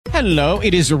Hello,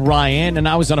 it is Ryan, and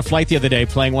I was on a flight the other day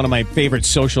playing one of my favorite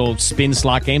social spin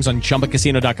slot games on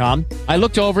ChumbaCasino.com. I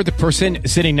looked over at the person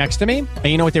sitting next to me, and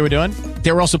you know what they were doing?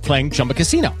 They were also playing Chumba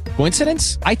Casino.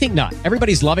 Coincidence? I think not.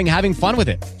 Everybody's loving having fun with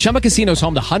it. Chumba Casino is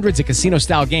home to hundreds of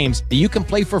casino-style games that you can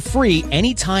play for free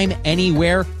anytime,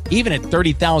 anywhere, even at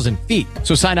 30,000 feet.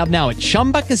 So sign up now at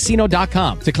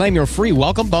ChumbaCasino.com to claim your free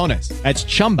welcome bonus. That's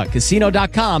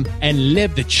ChumbaCasino.com and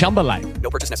live the Chumba life.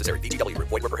 No purchase necessary. VGW.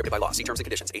 Void were prohibited by law. See terms and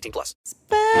conditions. 18 plus.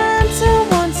 Spencer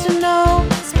wants to know.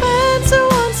 Spencer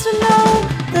wants to know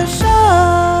the show.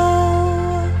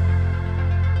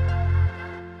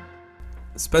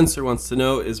 Spencer Wants to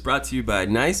Know is brought to you by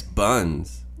Nice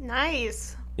Buns.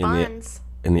 Nice. In Buns.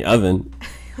 In the oven.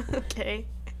 Okay.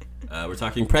 We're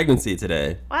talking pregnancy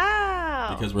today.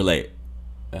 Wow. Because we're late.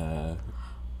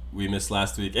 We missed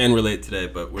last week and we're late today,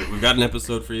 but we've got an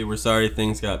episode for you. We're sorry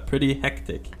things got pretty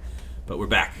hectic, but we're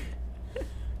back.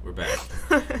 We're back.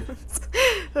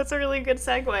 That's a really good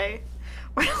segue.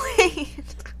 We're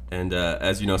late. And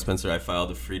as you know, Spencer, I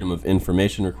filed a Freedom of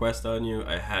Information request on you.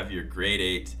 I have your grade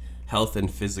 8 Health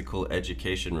and Physical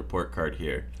Education report card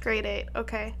here. Grade 8.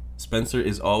 Okay. Spencer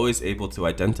is always able to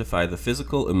identify the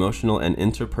physical, emotional, and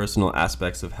interpersonal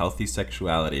aspects of healthy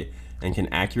sexuality and can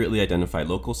accurately identify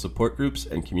local support groups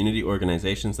and community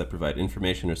organizations that provide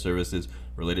information or services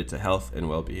related to health and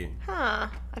well-being. Huh.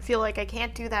 I feel like I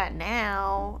can't do that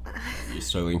now. You're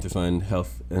struggling to find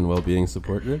health and well-being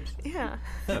support groups? Yeah.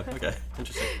 Oh, okay.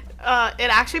 Interesting. It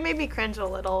actually made me cringe a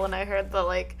little when I heard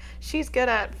the, she's good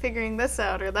at figuring this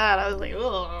out or that. I was like,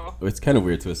 ugh. It's kind of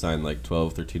weird to assign,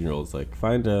 12, 13-year-olds,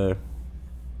 find a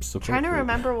support Trying to group.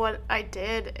 remember what I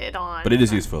did it on. But it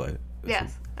is useful.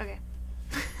 Yes. Okay.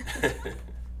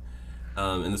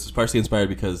 And this was partially inspired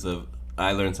because of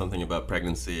I learned something about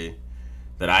pregnancy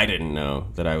that I didn't know,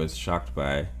 that I was shocked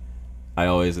by. I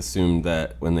always assumed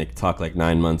that when they talk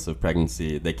 9 months of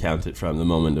pregnancy, they count it from the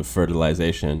moment of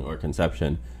fertilization or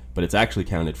conception, but it's actually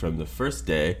counted from the first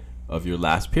day of your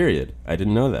last period. I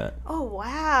didn't know that. Oh,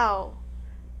 wow.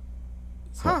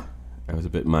 So Huh. I was a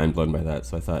bit mind blown by that,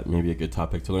 so I thought maybe a good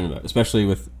topic to learn about, especially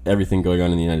with everything going on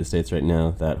in the United States right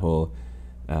now, that whole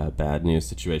bad news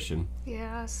situation.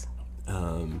 Yes.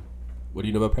 What do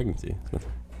you know about pregnancy?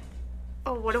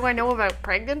 Oh, what do I know about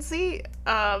pregnancy?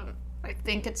 I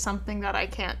think it's something that I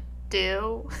can't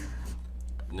do.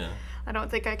 No. I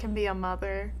don't think I can be a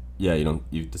mother. Yeah,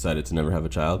 you've decided to never have a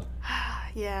child?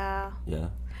 Yeah. Yeah.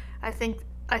 I think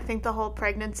the whole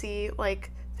pregnancy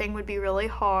thing would be really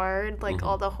hard,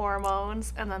 all the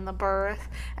hormones and then the birth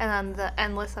and then the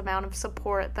endless amount of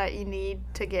support that you need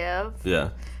to give. Yeah.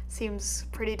 Seems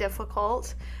pretty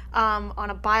difficult. On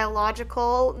a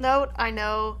biological note, I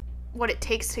know what it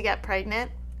takes to get pregnant,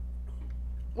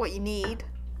 what you need,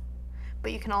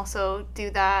 but you can also do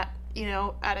that,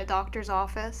 at a doctor's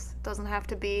office. Doesn't have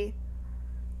to be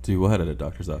Do what at a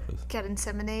doctor's office? get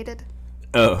inseminated.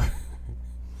 Oh.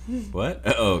 What?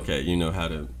 Oh, okay. You know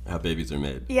how babies are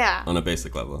made. Yeah. On a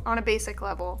basic level. On a basic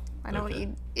level. I know Okay.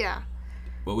 yeah.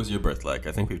 What was your birth like?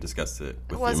 I think we've discussed it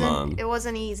with your mom. It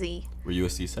wasn't easy. Were you a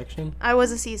C-section? I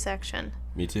was a C-section.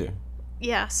 Me too.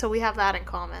 Yeah, so we have that in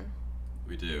common.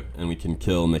 We do. And we can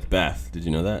kill Macbeth. Did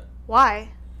you know that? Why?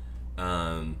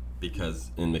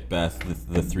 Because in Macbeth,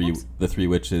 the three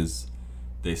witches,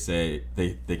 they say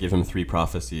they give him 3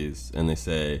 prophecies, and they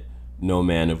say, "No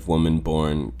man of woman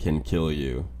born can kill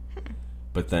you."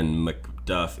 But then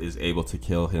Macduff is able to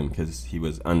kill him because he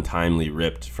was untimely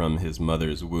ripped from his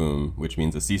mother's womb, which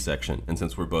means a C-section. And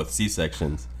since we're both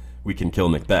C-sections, we can kill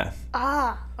Macbeth.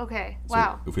 Ah, okay. So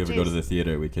Wow. if we ever go to the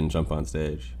theater, we can jump on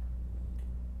stage.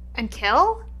 And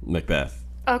kill? Macbeth.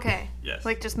 Okay. Yes.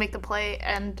 Just make the play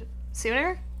end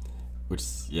sooner? Which,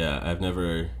 yeah, I've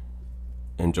never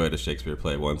enjoyed a Shakespeare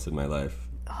play once in my life.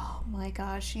 Oh my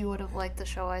gosh, you would have liked the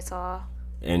show I saw.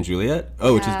 And Juliet?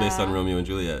 Oh, which is based Yeah. on Romeo and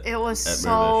Juliet. It was at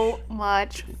so Mirvish.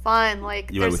 much fun. You went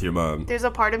there's- with your mom. There's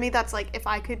a part of me that's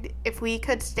if we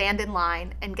could stand in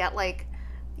line and get the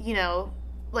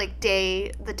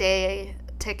day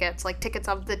tickets, tickets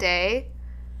of the day,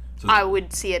 So, I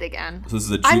would see it again. so this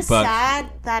is a I'm jukebox.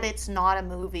 sad that it's not a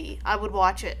movie. I would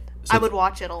watch it. So I would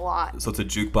watch it a lot. So it's a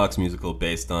jukebox musical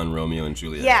based on Romeo and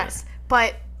Juliet. Yes,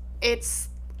 but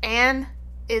Anne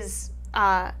is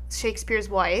Shakespeare's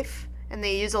wife, and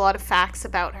they use a lot of facts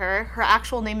about her. Her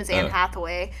actual name is Anne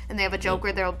Hathaway, and they have a joke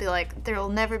where there'll be there'll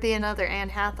never be another Anne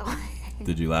Hathaway.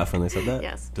 Did you laugh when they said that?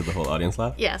 Yes. Did the whole audience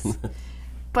laugh? Yes.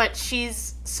 But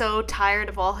she's so tired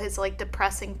of all his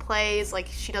depressing plays.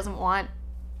 She doesn't want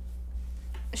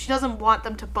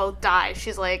them to both die.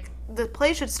 She's like, the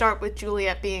play should start with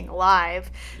Juliet being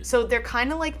alive. So they're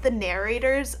kind of like the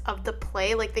narrators of the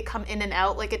play. Like they come in and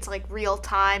out, like it's like real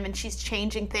time, and she's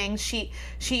changing things. She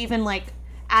even like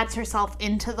adds herself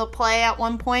into the play at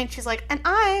one point. She's like, and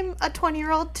I'm a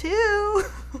 20-year-old too.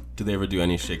 Do they ever do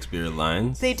any Shakespeare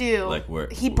lines? They do. Like where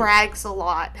he brags a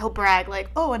lot. He'll brag like,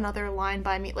 oh, another line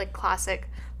by me, like classic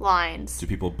lines. Do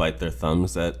people bite their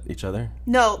thumbs at each other?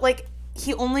 No, like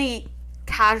he only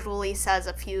casually says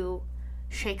a few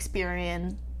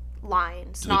Shakespearean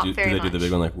lines, not very do they much. do the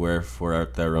big one like "Wherefore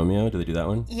art thou, Romeo"? Do they do that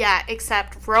one? Yeah,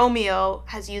 except Romeo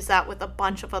has used that with a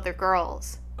bunch of other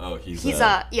girls. Oh, he's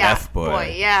a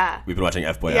F-boy. Yeah, We've been watching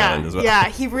F-Boy yeah, Island as well. yeah.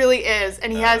 He really is,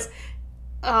 and he has.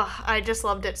 I just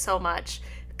loved it so much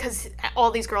because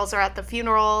all these girls are at the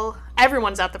funeral.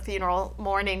 Everyone's at the funeral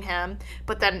mourning him,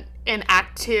 but then in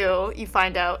Act 2, you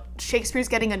find out Shakespeare's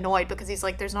getting annoyed because he's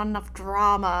like, "There's not enough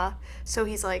drama," so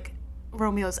he's like,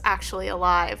 Romeo's actually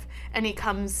alive, and he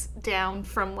comes down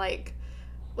from like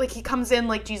he comes in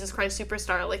like Jesus Christ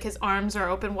Superstar, like his arms are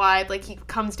open wide, like he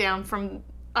comes down from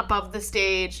above the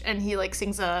stage and he like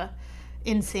sings a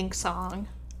NSYNC song.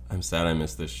 I'm sad I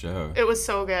missed this show. It was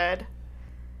so good.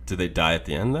 Did they die at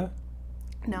the end though?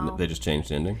 No, They just changed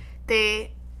the ending?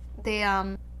 they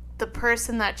the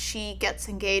person that she gets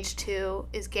engaged to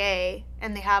is gay,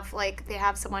 and they have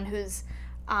someone who's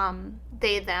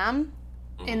they them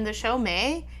in the show,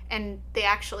 May, and they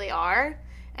actually are,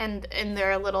 and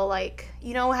they're a little like,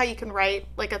 you know how you can write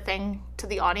like a thing to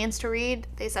the audience to read?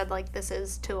 They said like, this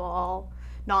is to all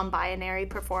non-binary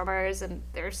performers, and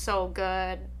they're so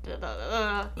good.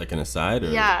 Like an aside, or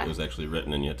Yeah. it was actually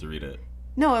written and you had to read it?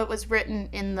 No, it was written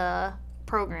in the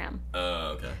program.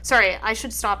 Oh, okay. Sorry, I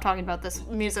should stop talking about this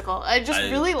musical. I just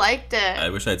really liked it. I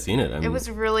wish I'd seen it. It was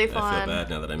really fun. I feel bad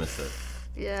now that I missed it.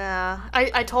 Yeah.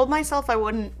 I told myself I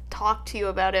wouldn't talk to you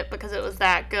about it because it was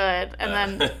that good. And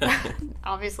then,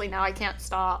 obviously, now I can't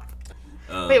stop.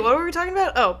 Wait, what were we talking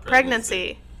about? Oh,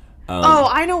 pregnancy.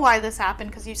 I know why this happened,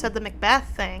 because you said the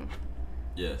Macbeth thing.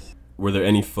 Yes. Were there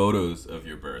any photos of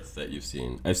your birth that you've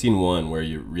seen? I've seen one where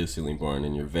you're recently born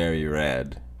and you're very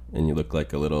red and you look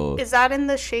like a little... Is that in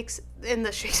the Shakespeare?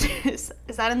 Is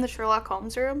that in the Sherlock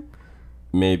Holmes room?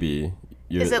 Maybe.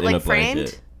 You're Is it in like a blanket.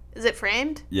 framed? Is it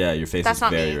framed? Yeah, your face That's is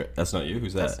not very me. red. That's not you?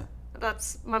 Who's that?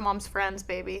 That's my mom's friend's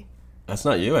baby. That's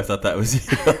not you? I thought that was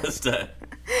you.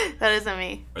 That isn't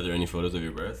me. Are there any photos of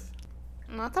your birth?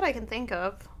 Not that I can think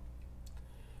of.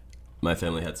 My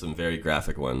family had some very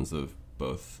graphic ones of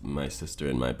both my sister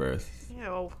and my birth.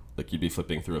 Ew. Like, you'd be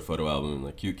flipping through a photo album and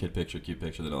like, cute picture,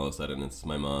 then all of a sudden it's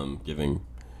my mom giving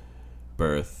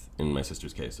birth, in my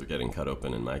sister's case, or getting cut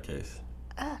open in my case.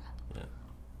 Yeah.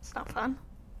 It's not fun.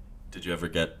 Did you ever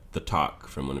get the talk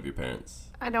from one of your parents?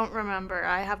 I don't remember.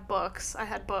 I have books. I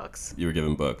had books. You were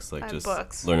given books, like I had just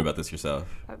books. learn about this yourself.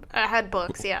 I had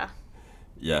books, yeah.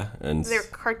 Yeah, and They're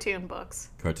cartoon books.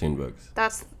 cartoon books.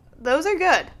 Those are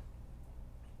good,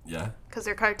 Yeah. because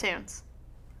they're cartoons.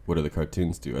 What do the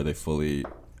cartoons do? Are they fully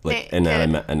like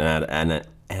They-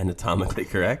 anatomically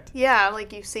correct? Yeah,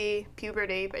 like you see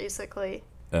puberty, basically.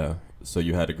 Oh, so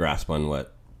you had a grasp on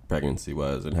what pregnancy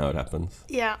was and how it happens.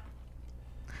 Yeah.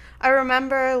 I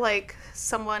remember, like,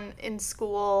 someone in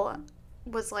school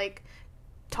was, like,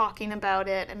 talking about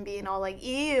it and being all like,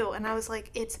 ew. And I was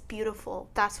like, it's beautiful.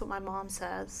 That's what my mom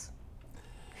says.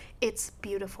 It's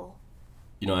beautiful.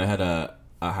 You know, I had a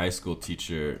high school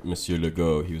teacher, Monsieur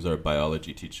Legault. He was our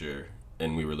biology teacher,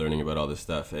 and we were learning about all this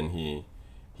stuff. And he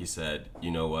said, you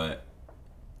know what?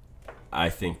 I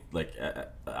think, like,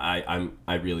 I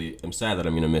really am sad that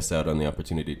I'm going to miss out on the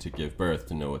opportunity to give birth,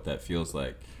 to know what that feels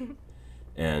like.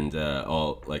 And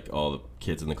all the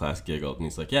kids in the class giggled, and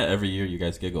he's like, yeah, every year you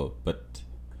guys giggle, but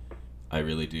I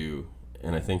really do.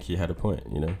 And I think he had a point,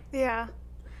 you know? Yeah.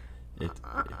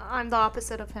 I'm the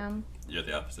opposite of him. You're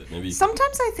the opposite. Maybe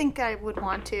Sometimes I think I would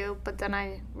want to, but then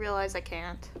I realize I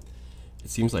can't. it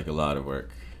seems like a lot of work.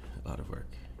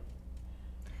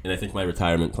 And I think my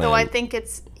retirement plan... Though I think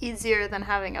it's easier than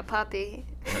having a puppy.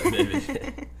 Maybe.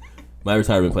 My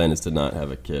retirement plan is to not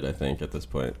have a kid, I think, at this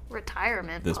point.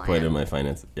 Retirement This plan. point in my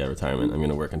finance... Yeah, retirement. I'm going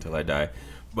to work until I die.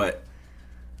 But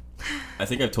I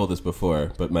think I've told this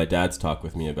before, but my dad's talk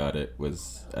with me about it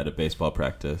was at a baseball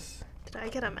practice. Did I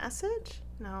get a message?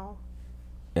 No.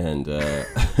 And,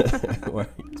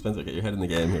 Spencer, get your head in the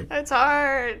game here. It's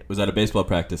hard. Was at a baseball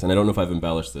practice, and I don't know if I've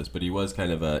embellished this, but he was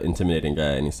kind of an intimidating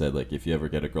guy, and he said, like, if you ever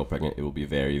get a girl pregnant, it will be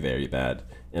very, very bad.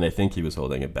 And I think he was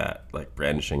holding a bat, like,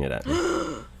 brandishing it at me.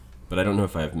 But I don't know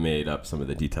if I've made up some of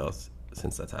the details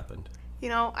since that's happened. You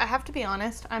know, I have to be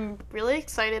honest, I'm really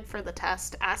excited for the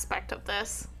test aspect of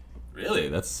this. Really?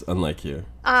 That's unlike you.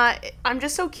 I'm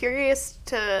just so curious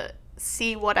to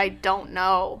see what I don't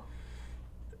know.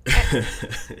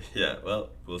 Yeah, well,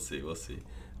 we'll see.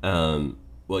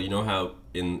 Well, you know how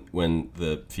when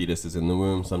the fetus is in the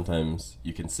womb, sometimes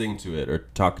you can sing to it or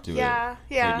talk to Yeah,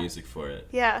 it, yeah. play music for it.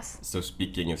 Yes. So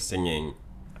speaking of singing,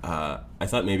 I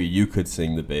thought maybe you could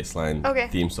sing the baseline Okay.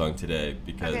 theme song today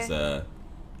because Okay.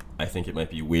 I think it might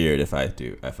be weird if I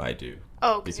do.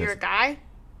 Oh, because you're a guy?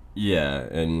 Yeah,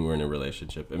 and we're in a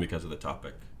relationship, and because of the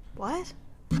topic. What?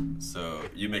 So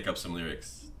you make up some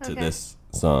lyrics to Okay. this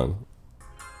song.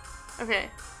 Okay.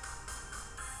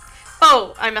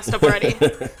 Oh, I messed up already.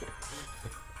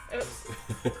 Oops.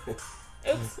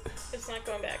 Oops. It's not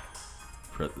going back.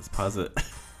 Let's pause it.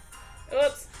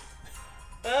 Oops.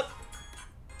 Up.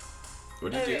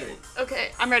 What are you doing?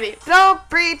 Okay, I'm ready. Don't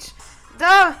preach.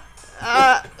 Don't.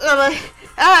 Oh,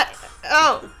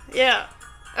 yeah.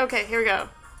 Okay, here we go.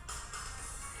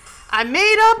 I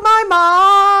made up my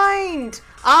mind.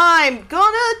 I'm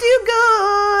gonna do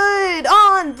good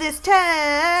on this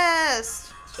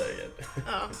test. Try again.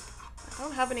 Oh, I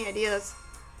don't have any ideas.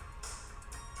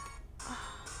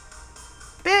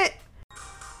 Bit.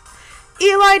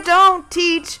 Eli, don't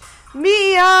teach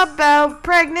me about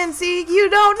pregnancy. You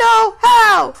don't know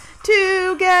how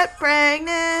to get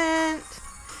pregnant.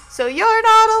 So you're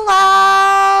not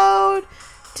allowed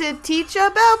to teach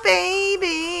about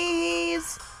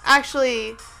babies.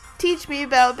 Actually, teach me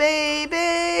about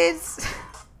babies.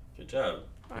 Good job.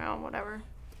 Well, whatever.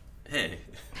 Hey,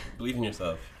 believe in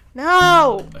yourself.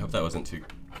 No! I hope that wasn't too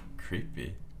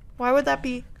creepy. Why would that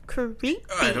be creepy?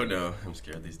 I don't know. I'm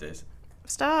scared these days.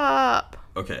 Stop.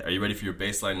 Okay, are you ready for your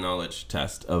baseline knowledge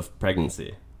test of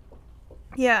pregnancy?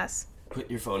 Yes. Put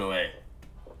your phone away.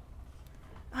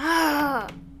 Ah.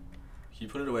 Can you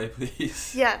put it away,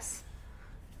 please? Yes.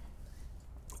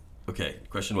 Okay,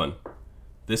 question 1.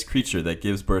 This creature that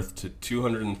gives birth to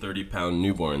 230-pound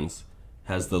newborns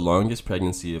has the longest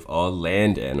pregnancy of all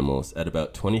land animals at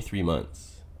about 23 months.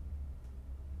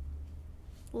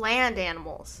 Land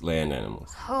animals. Land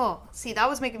animals. Oh, see, that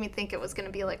was making me think it was going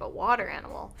to be like a water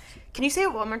animal. Can you say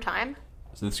it one more time?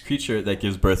 So this creature that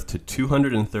gives birth to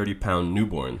 230-pound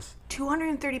newborns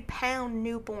 230-pound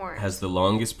newborn. has the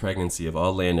longest pregnancy of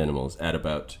all land animals at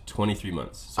about 23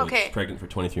 months. So Okay. it's pregnant for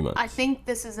 23 months. I think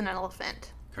this is an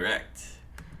elephant. Correct.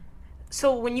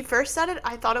 So when you first said it,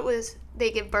 I thought it was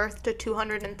they give birth to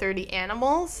 230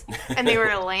 animals and they were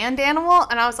a land animal.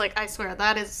 And I was like, I swear,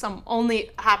 that is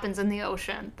only happens in the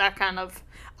ocean. That kind of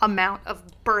amount of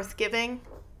birth giving.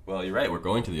 Well, you're right. We're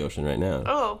going to the ocean right now.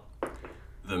 Oh.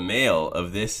 The male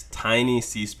of this tiny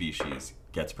sea species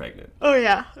gets pregnant. Oh,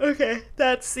 yeah. Okay.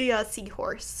 That's the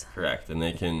seahorse. Correct. And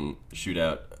they can shoot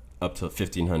out up to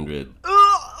 1,500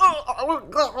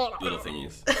 little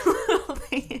thingies.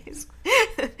 Please.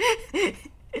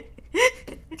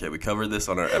 Okay, we covered this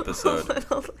on our episode.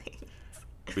 Little things.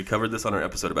 We covered this on our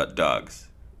episode about dogs.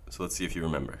 So let's see if you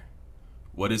remember.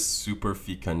 What is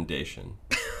superfecundation?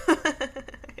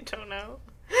 I don't know.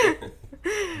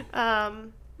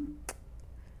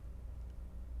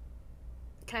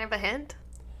 Can I have a hint?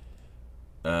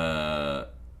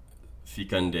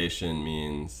 Fecundation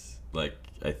means, like,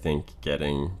 I think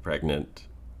getting pregnant.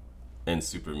 And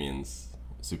super means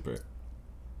super.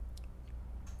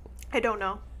 I don't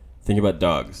know. Think about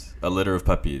dogs. A litter of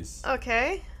puppies.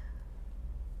 Okay.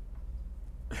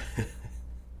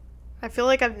 I feel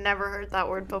like I've never heard that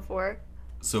word before.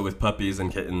 So with puppies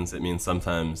and kittens, it means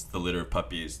sometimes the litter of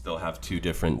puppies, they'll have two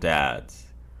different dads.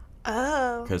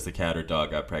 Oh. Because the cat or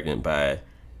dog got pregnant by...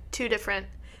 Two different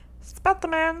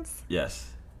specimens.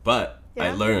 Yes. But I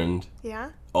Yeah. learned,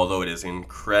 Yeah? although it is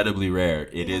incredibly rare,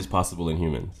 it is possible in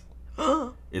humans.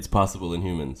 It's possible in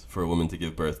humans for a woman to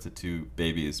give birth to two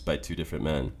babies by two different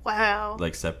men. Wow.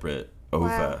 Like separate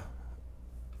ova.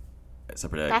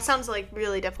 Separate eggs. That sounds like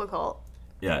really difficult.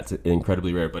 Yeah, it's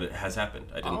incredibly rare, but it has happened.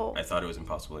 Oh. I thought it was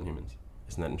impossible in humans.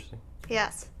 Isn't that interesting?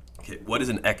 Yes. Okay, what is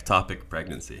an ectopic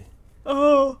pregnancy?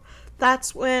 Oh,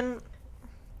 that's when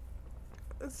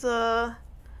the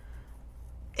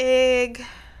egg,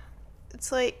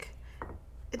 it's like,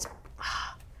 it's,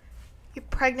 you're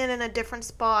pregnant in a different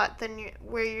spot than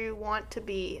where you want to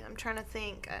be. I'm trying to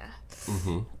think.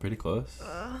 Pretty close.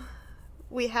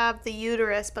 We have the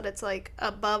uterus, but it's like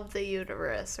above the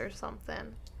uterus or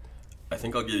something. I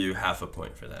think I'll give you half a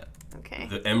point for that. Okay.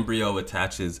 The embryo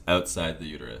attaches outside the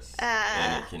uterus,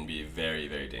 and it can be very,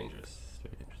 very dangerous.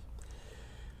 Very dangerous.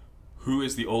 Who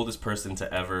is the oldest person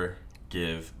to ever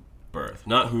give birth?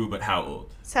 Not who, but how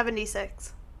old?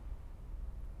 76.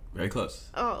 Very close.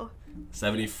 Oh.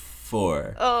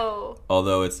 74. Oh.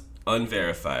 Although it's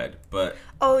unverified, but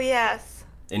Oh, yes.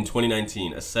 in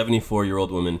 2019, a 74-year-old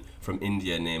woman from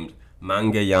India named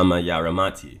Mangayama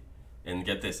Yaramati And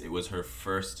get this, it was her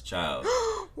first child.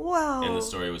 Wow. And the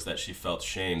story was that she felt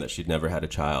shame that she'd never had a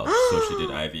child, so she did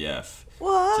IVF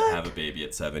What? to have a baby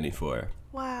at 74.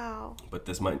 Wow. But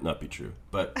this might not be true.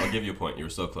 But I'll give you a point. You were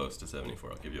so close to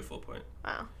 74. I'll give you a full point.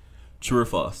 Wow. True or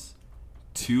false?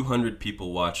 200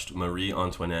 people watched Marie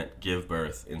Antoinette give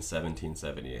birth in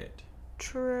 1778.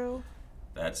 True.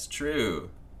 That's true.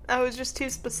 That was just too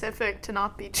specific to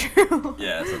not be true.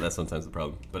 Yeah, so that's sometimes the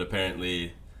problem. But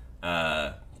apparently,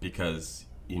 because,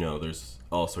 you know, there's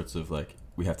all sorts of, like,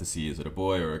 we have to see, is it a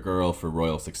boy or a girl for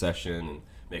royal succession, and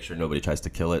make sure nobody tries to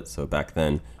kill it. So back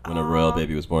then, when a royal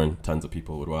baby was born, tons of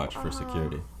people would watch for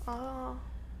security. Oh.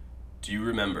 Do you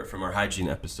remember from our hygiene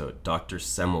episode, Dr.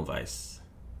 Semmelweis,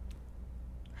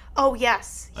 Oh,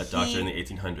 yes. a doctor in the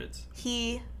 1800s?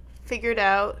 He figured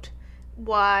out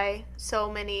why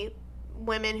so many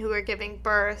women who were giving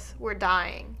birth were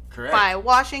dying. Correct. By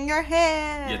washing your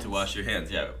hands. You had to wash your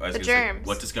hands, yeah. I was The gonna say, germs.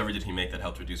 what discovery did he make that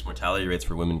helped reduce mortality rates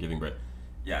for women giving birth?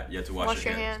 Yeah, you had to wash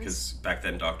your hands. Because back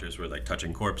then doctors were, like,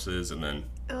 touching corpses and then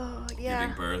Oh, yeah.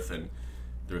 giving birth, and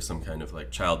there was some kind of, like,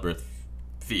 childbirth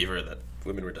fever that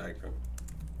women were dying from.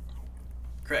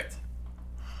 Correct.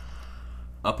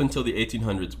 Up until the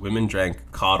 1800s, women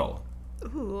drank caudle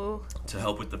Ooh. to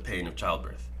help with the pain of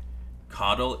childbirth.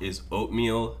 Caudle is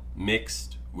oatmeal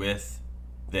mixed with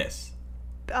this.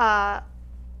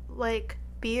 Like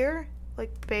beer?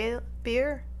 Like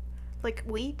beer? Like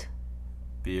wheat?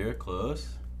 Beer,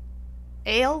 close.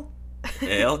 Ale?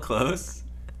 Ale, close.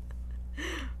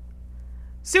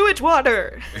 Sewage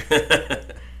water!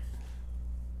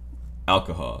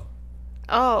 Alcohol.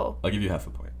 Oh. I'll give you half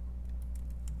a point.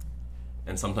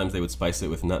 And sometimes they would spice it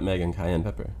with nutmeg and cayenne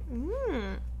pepper.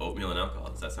 Oatmeal and alcohol.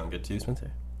 Does that sound good to you,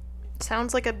 Spencer?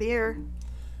 Sounds like a beer.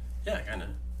 Yeah, kind of.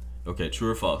 Okay, true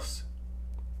or false?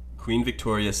 Queen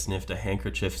Victoria sniffed a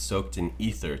handkerchief soaked in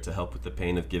ether to help with the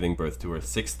pain of giving birth to her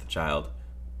sixth child,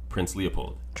 Prince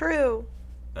Leopold. True.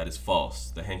 That is false.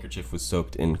 The handkerchief was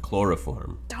soaked in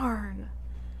chloroform. Darn.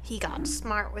 He got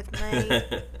smart with me.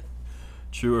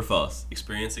 True or false?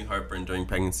 Experiencing heartburn during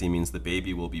pregnancy means the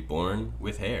baby will be born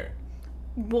with hair.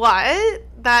 What?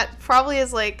 That probably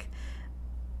is like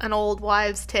an old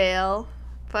wives' tale,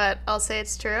 but I'll say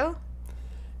it's true.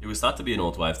 It was thought to be an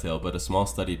old wives' tale, but a small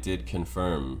study did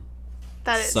confirm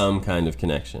That is. some kind of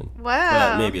connection.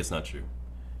 Wow. But maybe it's not true.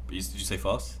 But did you say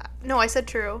false? No, I said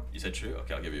true. You said true?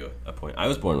 Okay, I'll give you a point. I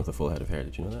was born with a full head of hair.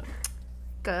 Did you know that?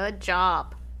 Good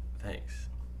job. Thanks.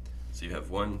 So you have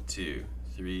 1, 2,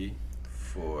 3,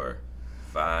 4,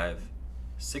 5,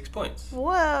 6 points. 1,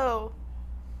 Whoa.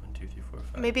 2, 3, 4,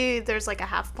 5. Maybe there's like a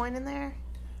half point in there.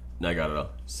 No, I got it all.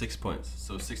 6 points.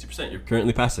 So 60%. You're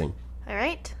currently passing. All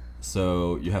right.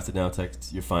 So you have to now take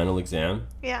your final exam.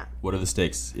 Yeah. What are the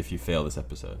stakes if you fail this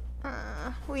episode?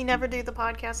 We never do the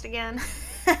podcast again.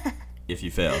 If you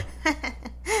fail.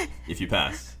 If you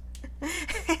pass.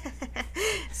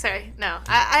 Sorry. No.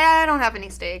 I don't have any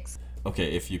stakes.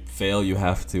 Okay, if you fail, you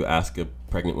have to ask a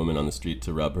pregnant woman on the street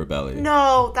to rub her belly.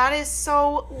 No, that is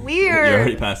so weird. You're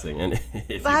already passing. And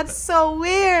if That's so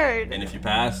weird. and if you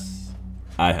pass,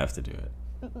 I have to do it.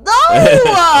 No!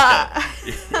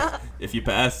 If you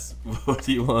pass, what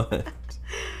do you want?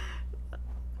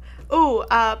 Ooh,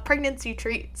 pregnancy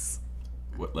treats.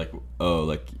 What, like, oh,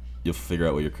 like you'll figure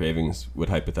out what your cravings would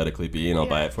hypothetically be, and I'll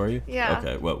buy Yeah. it for you? Yeah.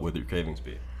 Okay, what would your cravings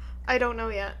be? I don't know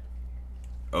yet.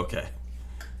 Okay.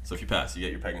 So if you pass, you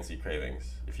get your pregnancy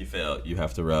cravings. If you fail, you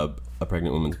have to rub a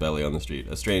pregnant woman's belly on the street,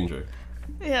 a stranger.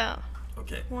 Yeah.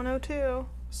 Okay. 102.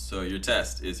 So your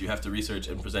test is you have to research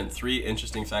and present 3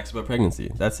 interesting facts about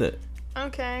pregnancy. That's it.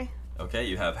 Okay. Okay,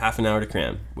 you have half an hour to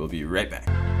cram. We'll be right back.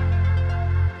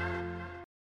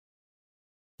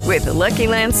 With the Lucky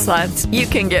Land Slots, you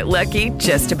can get lucky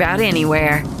just about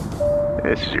anywhere.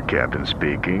 This is your captain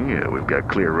speaking. We've got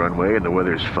clear runway and the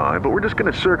weather's fine, but we're just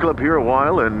going to circle up here a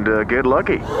while and get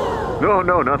lucky.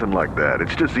 No, nothing like that.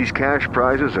 It's just these cash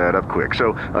prizes add up quick.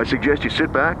 So I suggest you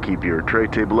sit back, keep your tray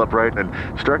table upright, and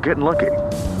start getting lucky.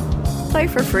 Play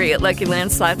for free at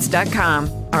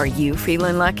LuckyLandSlots.com. Are you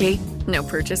feeling lucky? No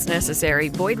purchase necessary.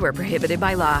 Void where prohibited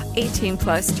by law. 18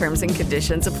 plus terms and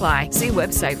conditions apply. See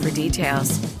website for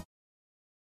details.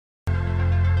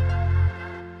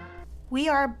 We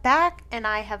are back, and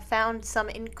I have found some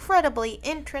incredibly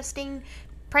interesting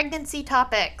pregnancy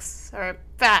topics, or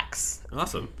facts.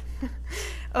 Awesome.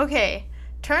 Okay,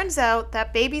 turns out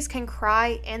that babies can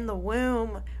cry in the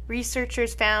womb.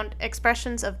 Researchers found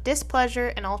expressions of displeasure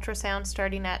in ultrasound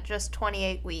starting at just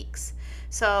 28 weeks.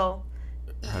 So,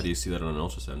 How do you see that on an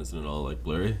ultrasound? Isn't it all, like,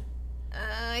 blurry?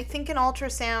 I think in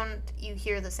ultrasound you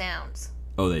hear the sounds.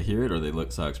 Oh, they hear it or they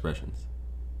saw expressions?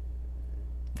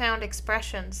 found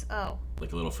expressions. Oh,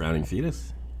 Like a little frowning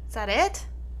fetus? is that it?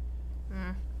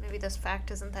 Maybe this fact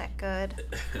isn't that good.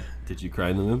 Did you cry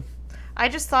in the womb? I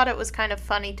just thought it was kind of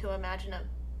funny to imagine a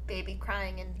baby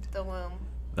crying in the womb.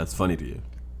 That's funny to you.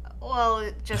 Well,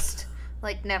 it just,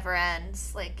 like, never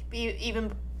ends. Like,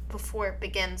 even before it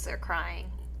begins, they're crying.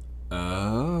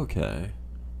 Oh, okay.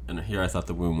 And here I thought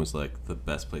the womb was, like, the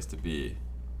best place to be.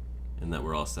 And that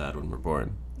we're all sad when we're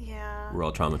born. Yeah. We're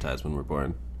all traumatized when we're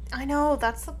born. I know,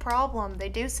 that's the problem. They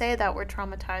do say that we're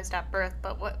traumatized at birth,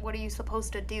 but what are you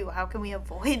supposed to do? How can we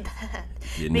avoid that?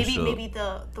 The initial- Maybe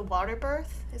the water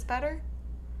birth is better?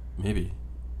 Maybe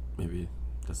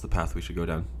that's the path we should go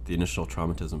down. The initial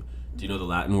traumatism. Do you know the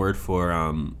Latin word for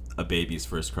a baby's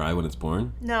first cry when it's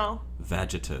born? No.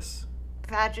 Vagitus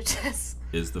Vagitus.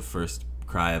 is the first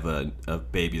cry of a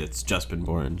baby that's just been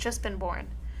born. Just been born.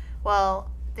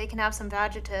 Well, they can have some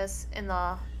vagitus in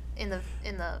the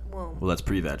womb. Well, that's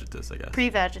pre-vagitus, I guess.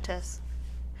 Pre-vagitus.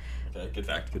 Okay, good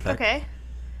fact. Good fact. Okay.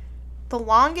 The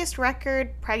longest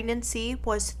record pregnancy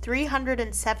was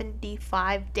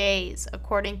 375 days,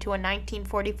 according to a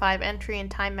 1945 entry in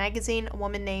Time magazine. A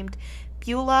woman named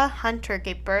Beulah Hunter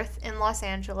gave birth in Los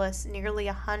Angeles nearly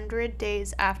 100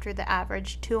 days after the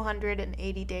average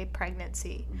 280-day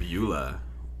pregnancy. Beulah.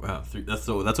 Wow, that's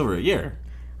over a year.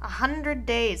 100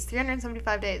 days,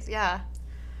 375 days, yeah.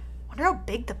 Wonder how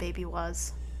big the baby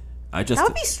was. I just That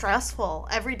would be stressful.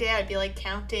 Every day I'd be like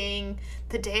counting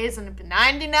the days and it'd be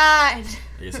 99. I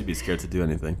guess you'd be scared to do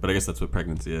anything. But I guess that's what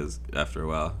pregnancy is after a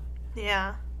while.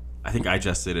 Yeah. I think I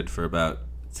gestated for about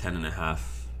 10 and a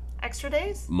half Extra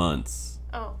days? months.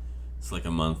 Oh. It's like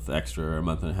a month extra or a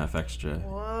month and a half extra.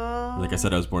 Whoa. Like I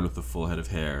said, I was born with a full head of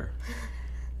hair.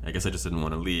 I guess I just didn't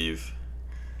want to leave.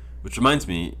 Which reminds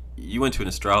me, you went to an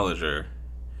astrologer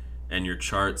and your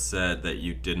chart said that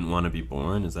you didn't want to be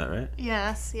born. Is that right?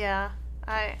 Yes, yeah.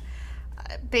 I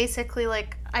basically,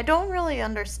 like, I don't really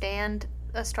understand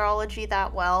astrology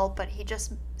that well, but he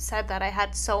just said that I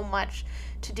had so much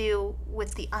to do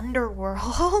with the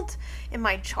underworld in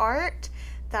my chart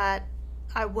that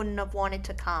I wouldn't have wanted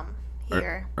to come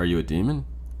here. Are you a demon?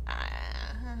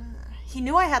 He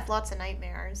knew I had lots of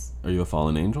nightmares. Are you a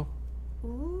fallen angel?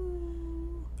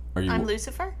 Ooh. Are you I'm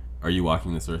Lucifer? Are you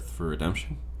walking this earth for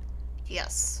redemption?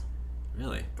 Yes.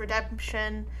 Really?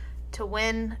 Redemption to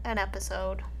win an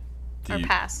episode. Do or you,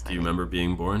 pass. Do you remember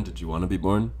being born? Did you want to be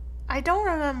born? I don't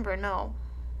remember, no.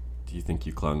 Do you think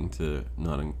you clung to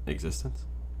non-existence?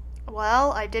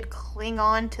 Well, I did cling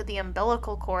on to the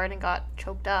umbilical cord and got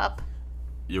choked up.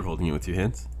 You're holding it with 2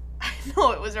 hands?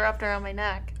 No, it was wrapped around my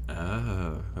neck.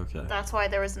 Oh, okay. That's why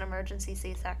there was an emergency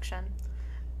C-section.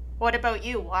 What about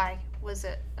you? Why was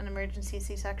it an emergency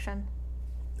C-section?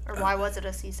 Or why was it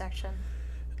a C-section?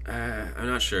 I'm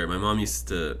not sure. My mom used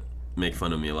to make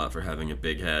fun of me a lot for having a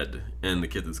big head, and the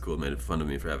kids at school made fun of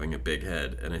me for having a big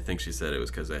head, and I think she said it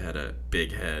was because I had a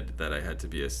big head that I had to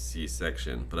be a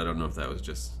C-section, but I don't know if that was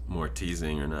just more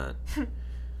teasing or not.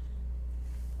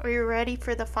 Are you ready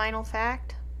for the final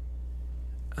fact?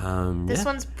 This Yeah.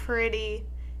 one's pretty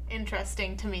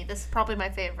interesting to me. This is probably my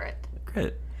favorite.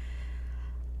 Great.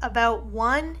 About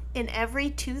 1 in every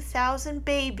 2,000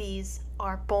 babies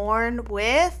are born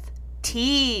with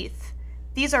teeth.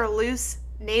 These are loose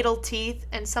natal teeth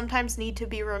and sometimes need to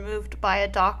be removed by a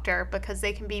doctor because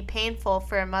they can be painful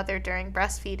for a mother during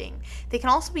breastfeeding. They can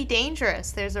also be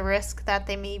dangerous. There's a risk that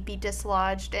they may be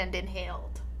dislodged and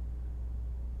inhaled.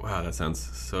 Wow, that sounds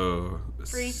so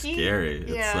Freaky? scary.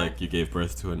 Yeah. It's like you gave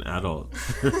birth to an adult.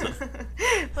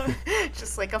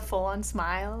 Just like a full-on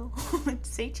smile.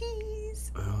 Say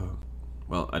cheese. Oh.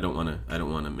 Well, I don't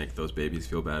want to make those babies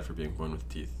feel bad for being born with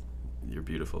teeth. You're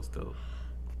beautiful still.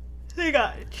 They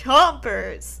got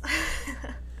chompers.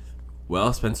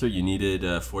 Well, Spencer, you needed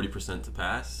 40% to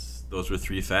pass. Those were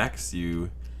 3 facts. You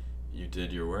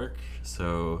did your work.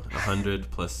 So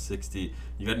 100 plus 60.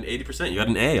 You got an 80%. You got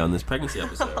an A on this pregnancy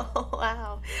episode. Oh,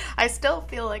 wow. I still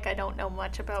feel like I don't know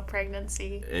much about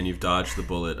pregnancy. And you've dodged the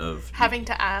bullet of Having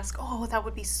to ask, oh, that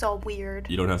would be so weird.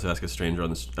 You don't have to ask a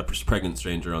pregnant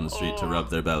stranger on the street to rub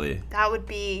their belly. That would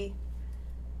be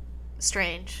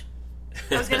strange.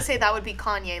 I was going to say that would be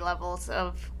Kanye levels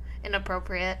of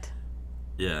inappropriate.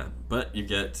 Yeah, but you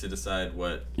get to decide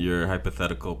what your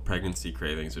hypothetical pregnancy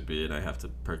cravings would be, and I have to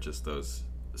purchase those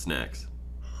snacks.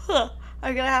 I'm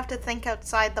going to have to think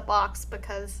outside the box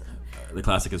because The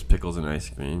classic is pickles and ice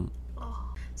cream.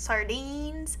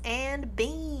 sardines and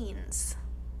beans.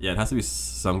 Yeah, it has to be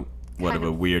somewhat of Kind a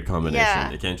of- weird combination.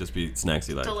 yeah. It can't just be snacks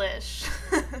you like. Delish.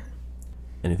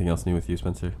 Anything else new with you,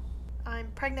 Spencer?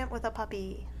 I'm pregnant with a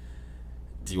puppy.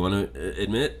 Do you want to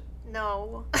admit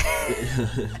No.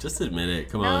 Just admit it.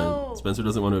 Come No. on. Spencer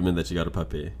doesn't want to admit that she got a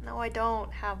puppy. No, I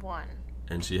don't have one.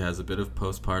 And she has a bit of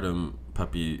postpartum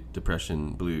puppy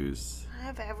depression blues. I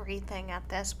have everything at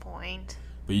this point.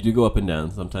 But you do go up and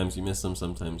down. Sometimes you miss him,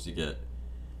 sometimes you get...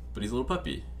 But he's a little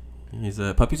puppy.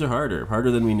 Puppies are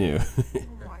harder than we knew.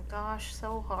 Oh my gosh,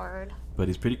 so hard. But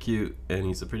he's pretty cute, and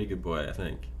he's a pretty good boy, I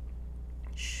think.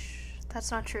 Shh,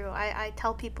 that's not true. I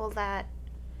tell people that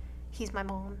he's my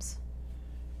mom's.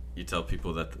 You tell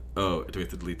people that... Oh, do we have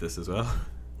to delete this as well?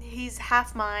 He's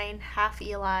half mine, half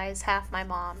Eli's, half my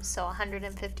mom's, so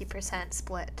 150%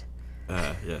 split.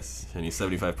 Yes. And he's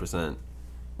 75%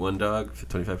 one dog,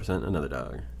 25% another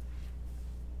dog.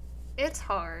 It's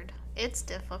hard. It's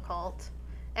difficult.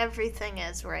 Everything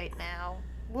is right now.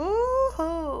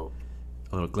 Woohoo!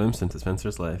 A little glimpse into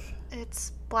Spencer's life.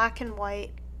 It's black and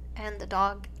white, and the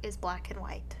dog is black and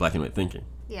white. Black and white thinking.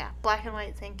 Yeah, black and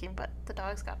white thinking, but the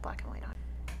dog's got black and white on.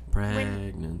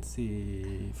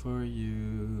 Pregnancy for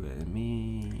you and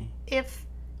me. If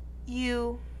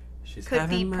you She's could be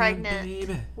having my pregnant,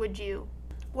 baby. would you?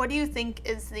 What do you think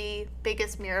is the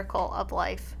biggest miracle of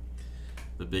life?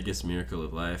 The biggest miracle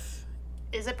of life.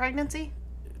 Is it pregnancy?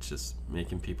 It's just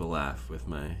making people laugh with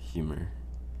my humor.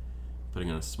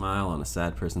 Putting a smile on a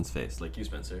sad person's face, like you,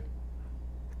 Spencer.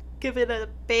 Give it a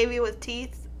baby with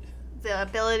teeth, the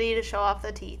ability to show off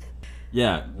the teeth.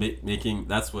 Yeah, making...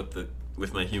 That's what the...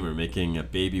 With my humor, making a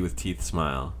baby with teeth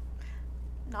smile.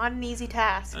 Not an easy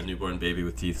task. A newborn baby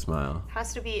with teeth smile.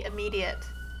 Has to be immediate.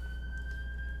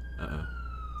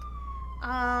 Uh-oh.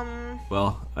 Um,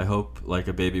 Well, I hope, like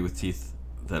a baby with teeth,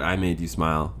 that I made you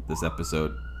smile this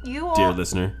episode, you dear are,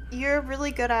 listener. You're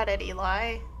really good at it,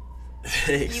 Eli.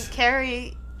 Thanks.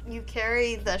 You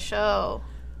carry the show.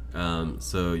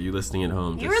 So you listening at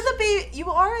home, You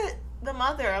are the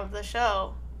mother of the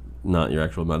show. not your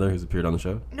actual mother who's appeared on the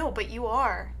show? No, but you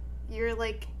are. You're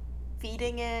like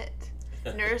feeding it,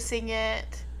 nursing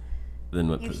it. Then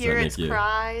what You does hear that its make you?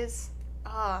 cries.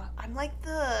 I'm like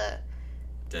the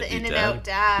Deadbeat in and dad? out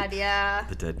dad, yeah.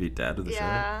 The deadbeat dad of the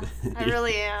Yeah, show? I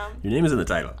really am. Your name is in the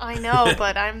title. I know,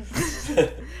 but I'm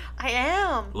I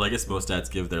am. Well, I guess most dads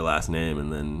give their last name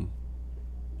and then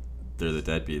they're the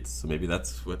deadbeats. So maybe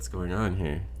that's what's going on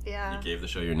here. Yeah. You gave the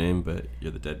show your name, but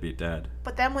you're the deadbeat dad.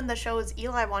 But then when the show is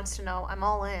Eli Wants to Know, I'm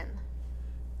all in.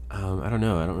 I don't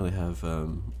know. I don't really have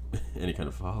any kind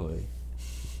of following.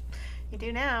 You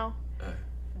do now,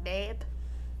 babe.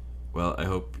 Well, I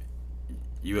hope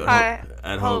you I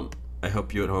at home. hope. I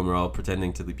hope you at home are all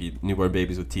pretending to be newborn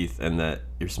babies with teeth, and that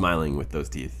you're smiling with those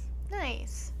teeth.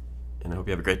 Nice. And I hope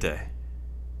you have a great day.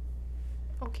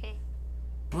 Okay.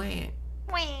 Blah.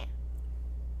 Wah.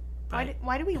 Bye.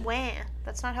 Why do we wah?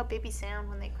 That's not how babies sound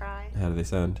when they cry. How do they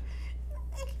sound?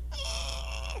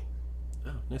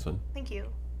 Oh, nice one. Thank you.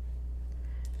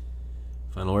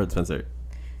 Final word, Spencer.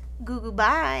 Goo goo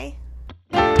bye.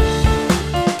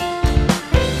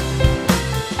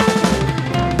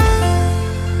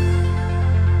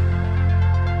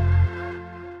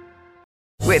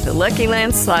 With the Lucky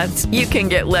Land Slots, you can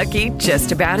get lucky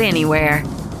just about anywhere.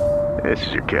 This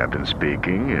is your captain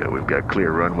speaking. We've got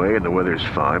clear runway and the weather's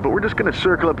fine, but we're just going to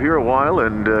circle up here a while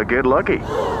and get lucky.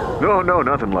 No,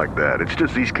 nothing like that. It's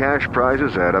just these cash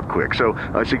prizes add up quick. So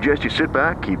I suggest you sit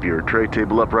back, keep your tray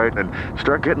table upright, and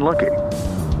start getting lucky.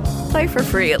 Play for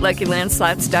free at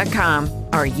LuckyLandSlots.com.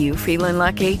 Are you feeling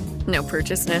lucky? No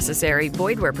purchase necessary.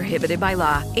 Void where prohibited by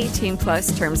law.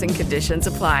 18+ terms and conditions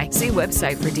apply. See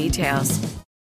website for details.